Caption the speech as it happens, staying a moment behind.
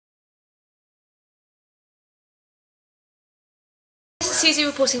Susie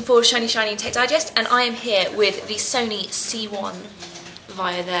reporting for Shiny Shiny Tech Digest, and I am here with the Sony C1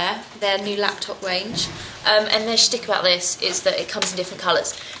 Vaio their new laptop range. And their shtick about this is that it comes in different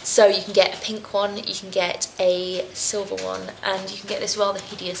colours. So you can get a pink one, you can get a silver one, and you can get this rather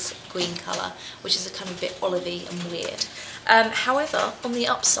hideous green colour, which is a kind of a bit olivey and weird. However, on the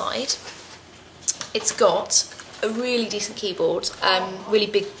upside, it's got a really decent keyboard, really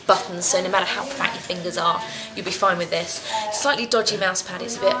big buttons, so no matter how fat your fingers are, you'll be fine with this. Slightly dodgy mouse pad,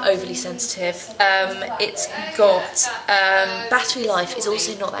 it's a bit overly sensitive. It's got battery life is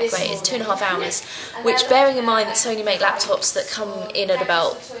also not that great, it's 2.5 hours, which, bearing in mind that Sony make laptops that come in at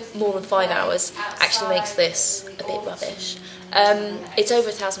about more than 5 hours, actually makes this a bit rubbish. It's over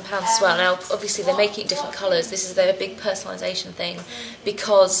 £1,000 as well. Now, obviously, they're making it different colours. This is their big personalisation thing,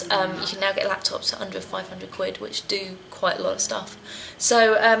 because you can now get laptops at under 500 quid, which do quite a lot of stuff.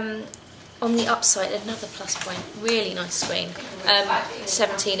 So, on the upside, another plus point, really nice screen.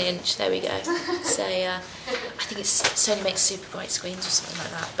 17-inch, there we go. So, I think Sony makes super bright screens or something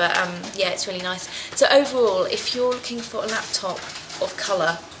like that. But yeah, it's really nice. So overall, if you're looking for a laptop of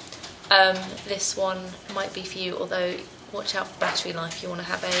colour, this one might be for you, although watch out for battery life. You want to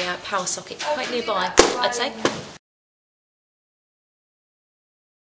have a power socket quite nearby, I'd say.